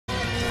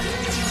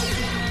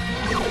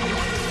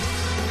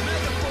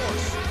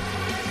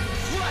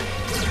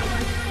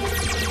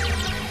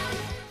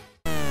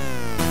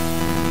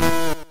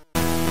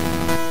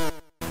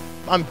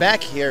I'm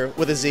back here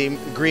with Azim,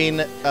 green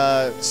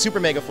Super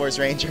Megaforce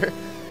Ranger,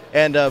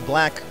 and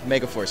black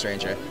Megaforce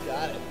Ranger. You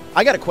got it.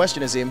 I got a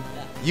question, Azim.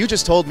 Yeah. You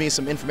just told me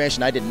some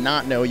information I did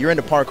not know. You're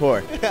into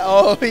parkour.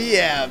 Oh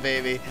yeah,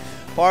 baby.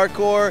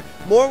 Parkour,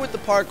 more with the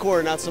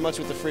parkour, not so much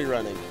with the free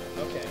running.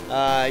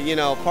 Okay. You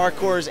know,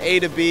 parkour is A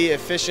to B,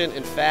 efficient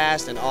and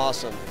fast and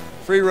awesome.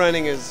 Free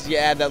running is, you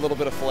add that little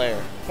bit of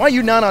flair. Why are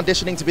you not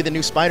auditioning to be the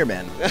new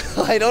Spider-Man?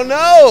 I don't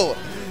know.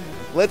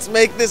 Let's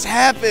make this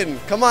happen.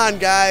 Come on,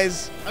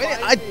 guys.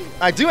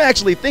 I do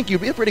actually think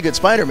you'd be a pretty good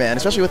Spider-Man,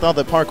 especially with all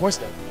the parkour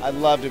stuff. I'd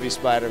love to be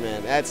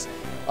Spider-Man. That's,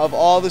 of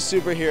all the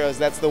superheroes,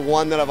 that's the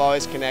one that I've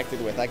always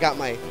connected with. I got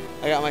my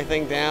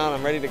thing down.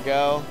 I'm ready to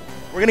go.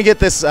 We're gonna get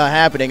this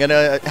happening, and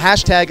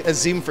hashtag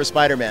Azim for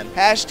Spider-Man.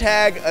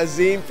 Hashtag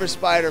Azim for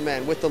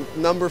Spider-Man with the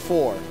number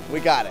 4.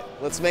 We got it.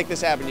 Let's make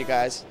this happen, you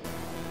guys.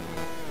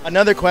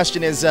 Another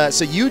question is,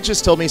 so you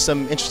just told me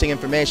some interesting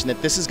information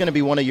that this is going to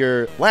be one of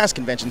your last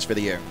conventions for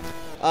the year.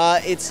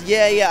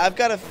 Yeah. I've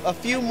got a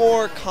few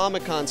more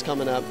Comic-Cons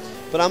coming up,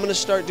 but I'm going to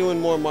start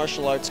doing more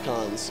martial arts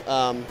cons.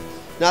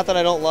 Not that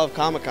I don't love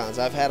Comic-Cons.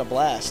 I've had a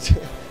blast.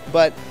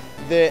 But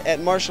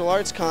at martial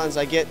arts cons,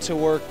 I get to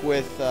work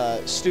with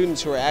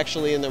students who are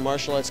actually in their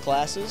martial arts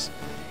classes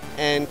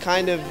and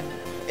kind of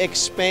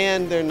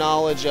expand their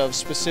knowledge of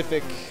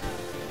specific,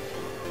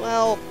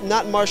 well,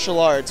 not martial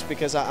arts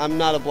because I'm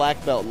not a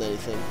black belt in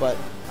anything, but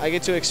I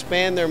get to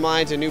expand their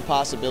mind to new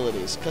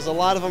possibilities because a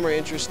lot of them are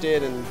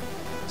interested in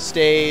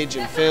stage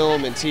and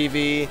film and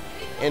TV,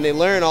 and they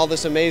learn all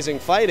this amazing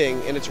fighting,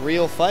 and it's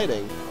real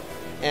fighting,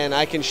 and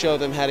I can show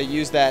them how to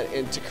use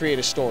that to create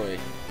a story.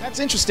 That's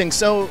interesting.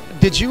 So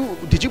did you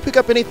pick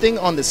up anything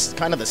on this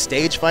kind of the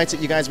stage fights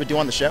that you guys would do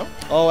on the show?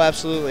 Oh,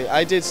 absolutely.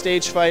 I did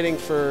stage fighting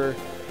for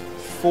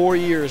 4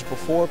 years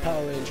before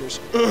Power Rangers.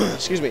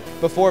 Excuse me,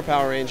 before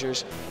Power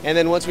Rangers. And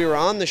then once we were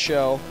on the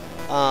show,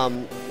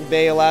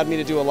 they allowed me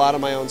to do a lot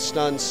of my own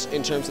stunts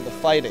in terms of the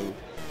fighting.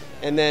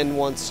 And then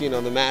once, you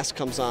know, the mask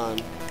comes on.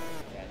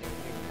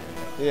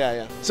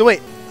 Yeah. So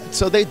wait,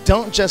 so they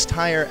don't just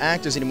hire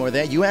actors anymore.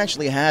 You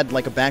actually had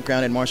like a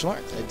background in martial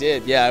arts. I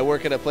did, yeah. I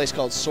work at a place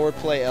called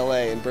Swordplay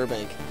LA in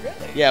Burbank. Really?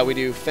 Yeah, we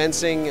do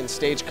fencing and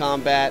stage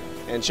combat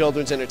and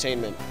children's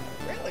entertainment.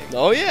 Really?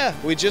 Oh yeah,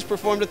 we just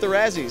performed at the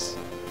Razzies.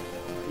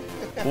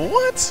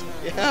 What?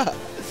 Yeah,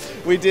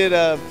 we did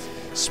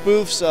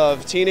spoofs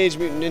of Teenage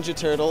Mutant Ninja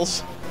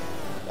Turtles,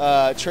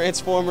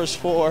 Transformers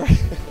 4,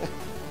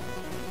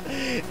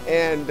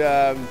 and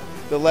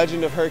The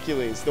Legend of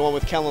Hercules, the one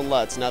with Kellen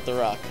Lutz, not The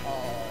Rock.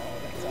 Oh,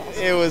 that's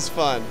awesome. It was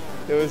fun.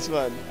 It was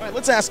fun. All right,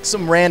 let's ask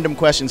some random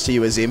questions to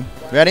you, Azim.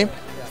 Ready?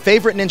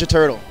 Favorite Ninja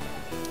Turtle?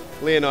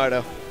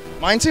 Leonardo.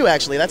 Mine too,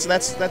 actually. That's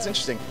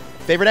interesting.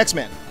 Favorite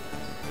X-Man?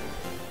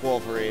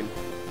 Wolverine.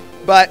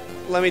 But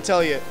let me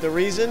tell you, the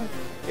reason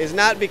is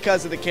not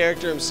because of the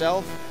character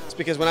himself. It's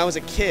because when I was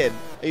a kid,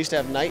 I used to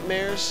have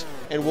nightmares,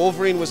 and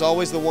Wolverine was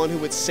always the one who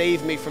would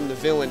save me from the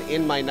villain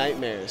in my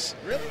nightmares.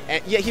 Really?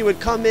 And yet he would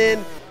come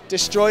in,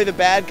 destroy the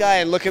bad guy,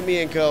 and look at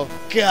me and go,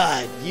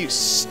 "God, you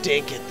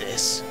stink at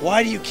this.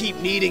 Why do you keep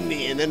needing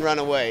me?" And then run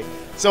away.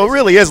 So it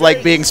really is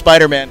like being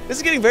Spider-Man. This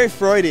is getting very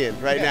Freudian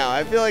right now.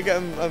 I feel like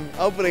I'm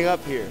opening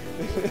up here.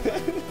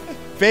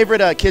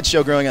 Favorite kids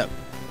show growing up?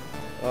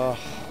 Oh,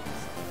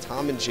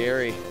 Tom and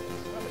Jerry.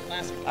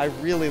 I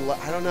really,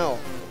 I don't know.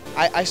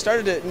 I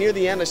started to, near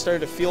the end, I started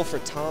to feel for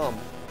Tom.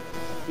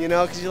 You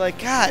know, because you're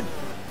like, God,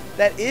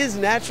 that is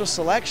natural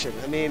selection.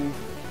 I mean,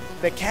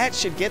 the cat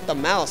should get the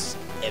mouse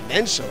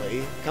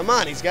eventually. Come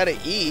on, he's got to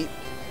eat.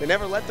 They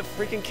never let the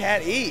freaking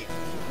cat eat.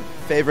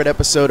 Favorite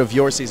episode of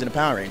your season of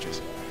Power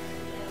Rangers?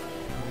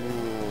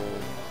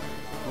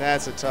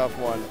 That's a tough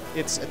one.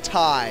 It's a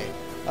tie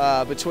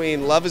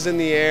between Love is in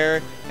the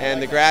Air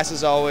and The Grass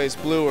is Always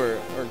Bluer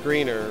or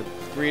Greener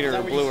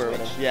or bluer. Or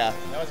whatever. Yeah.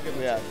 That was a good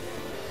one.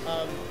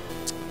 Yeah.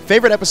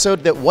 Favorite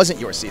episode that wasn't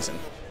your season?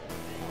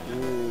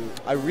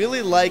 I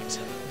really liked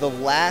the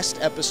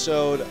last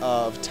episode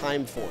of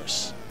Time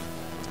Force.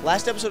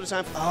 Last episode of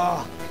Time Force.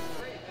 Oh.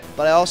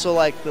 But I also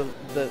like the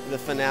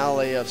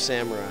finale of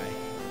Samurai.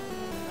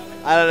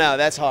 I don't know.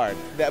 That's hard.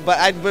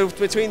 But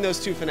between those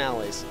two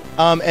finales.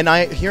 And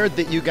I heard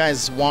that you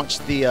guys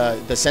watched the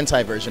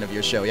Sentai version of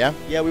your show, yeah?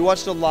 Yeah, we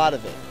watched a lot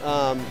of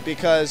it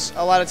because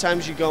a lot of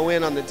times you go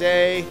in on the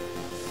day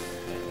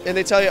and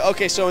they tell you,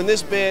 okay, so in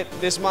this bit,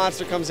 this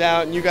monster comes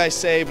out and you guys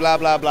say blah,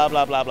 blah, blah,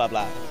 blah, blah, blah,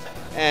 blah.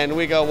 And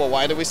we go, well,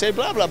 why did we say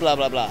blah, blah, blah,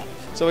 blah, blah?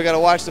 So we got to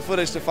watch the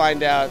footage to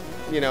find out,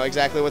 you know,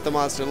 exactly what the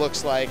monster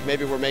looks like.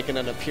 Maybe we're making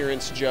an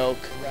appearance joke.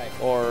 Right.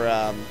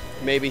 Or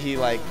maybe he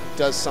like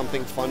does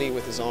something funny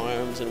with his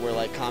arms and we're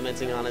like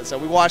commenting on it. So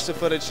we watch the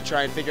footage to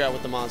try and figure out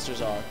what the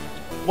monsters are.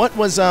 What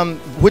was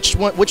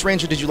which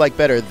Ranger did you like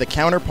better? The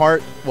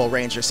counterpart, well,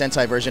 Ranger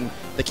Sentai version,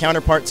 the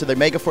counterpart to the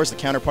Megaforce, the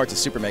counterpart to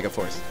Super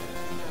Megaforce.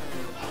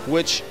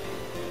 Which,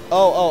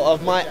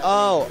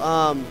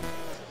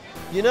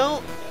 you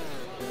know,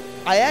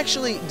 I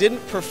actually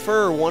didn't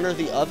prefer one or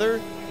the other,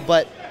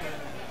 but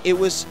it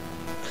was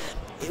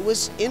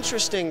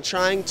interesting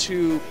trying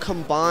to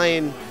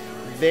combine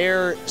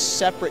their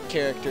separate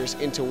characters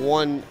into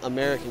one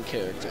American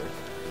character.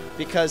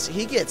 because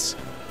he gets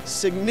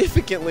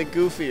significantly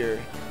goofier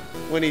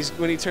when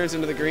he turns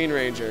into the Green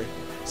Ranger.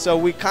 So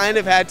we kind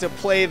of had to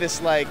play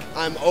this like,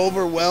 I'm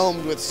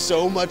overwhelmed with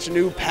so much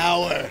new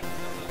power.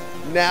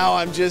 Now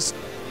I'm just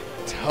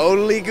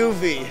totally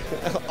goofy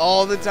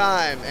all the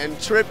time and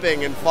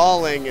tripping and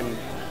falling and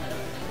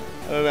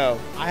I don't know.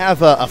 I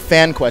have a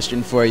fan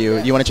question for you.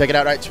 You want to check it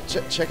out? All right,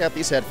 check out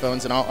these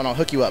headphones and I'll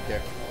hook you up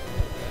here.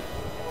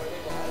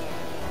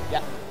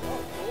 Yeah.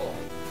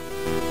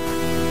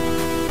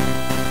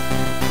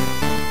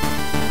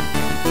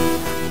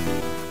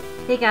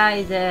 Hey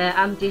guys,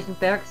 I'm Jason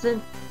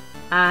Ferguson,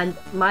 and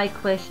my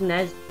question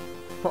is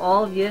for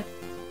all of you.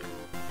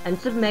 In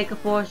Super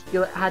Megaforce,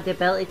 you had the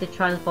ability to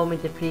transform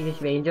into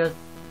previous Rangers.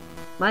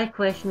 My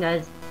question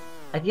is,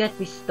 if you had to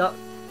be stuck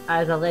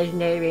as a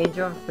legendary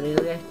Ranger for the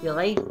rest of your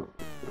life,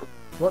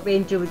 what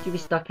Ranger would you be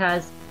stuck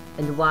as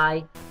and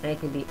why? And it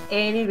can be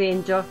any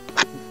Ranger,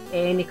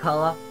 any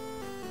colour.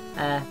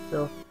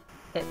 So,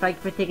 thank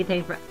you for taking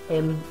time for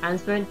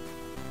answering.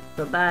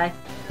 So, bye.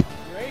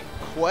 Great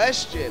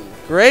question.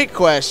 Great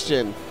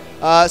question.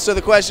 So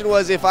the question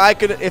was, if I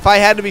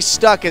had to be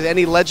stuck as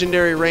any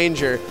legendary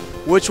Ranger,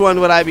 which one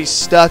would I be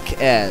stuck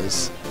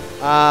as?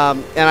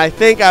 And I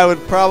think I would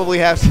probably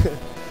have to,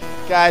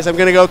 guys, I'm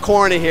gonna go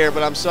corny here,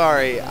 but I'm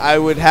sorry, I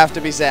would have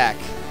to be Zack.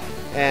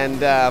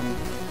 And I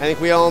think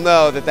we all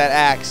know that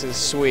axe is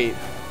sweet,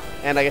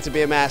 and I get to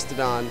be a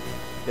Mastodon.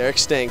 They're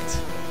extinct.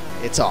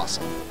 It's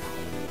awesome.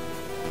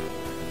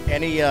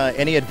 Any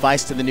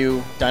advice to the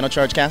new Dino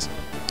Charge cast?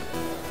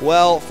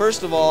 Well,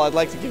 first of all, I'd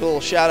like to give a little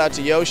shout out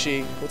to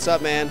Yoshi. What's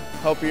up, man?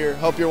 Hope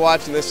you're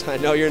watching this. I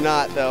know you're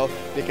not though,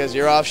 because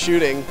you're off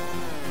shooting.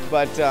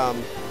 But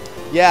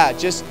yeah,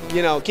 just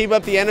keep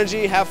up the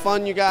energy, have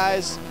fun, you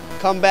guys.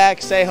 Come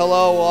back, say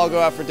hello. We'll all go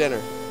out for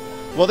dinner.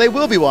 Well, they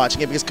will be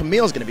watching it because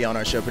Camille's going to be on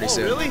our show pretty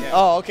soon. Really? Yeah.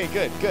 Oh, okay,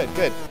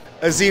 good.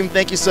 Azim,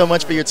 thank you so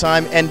much for your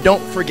time, and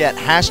don't forget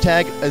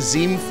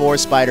 #Azim for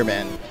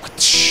Spider-Man.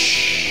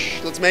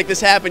 Let's make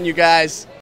this happen, you guys.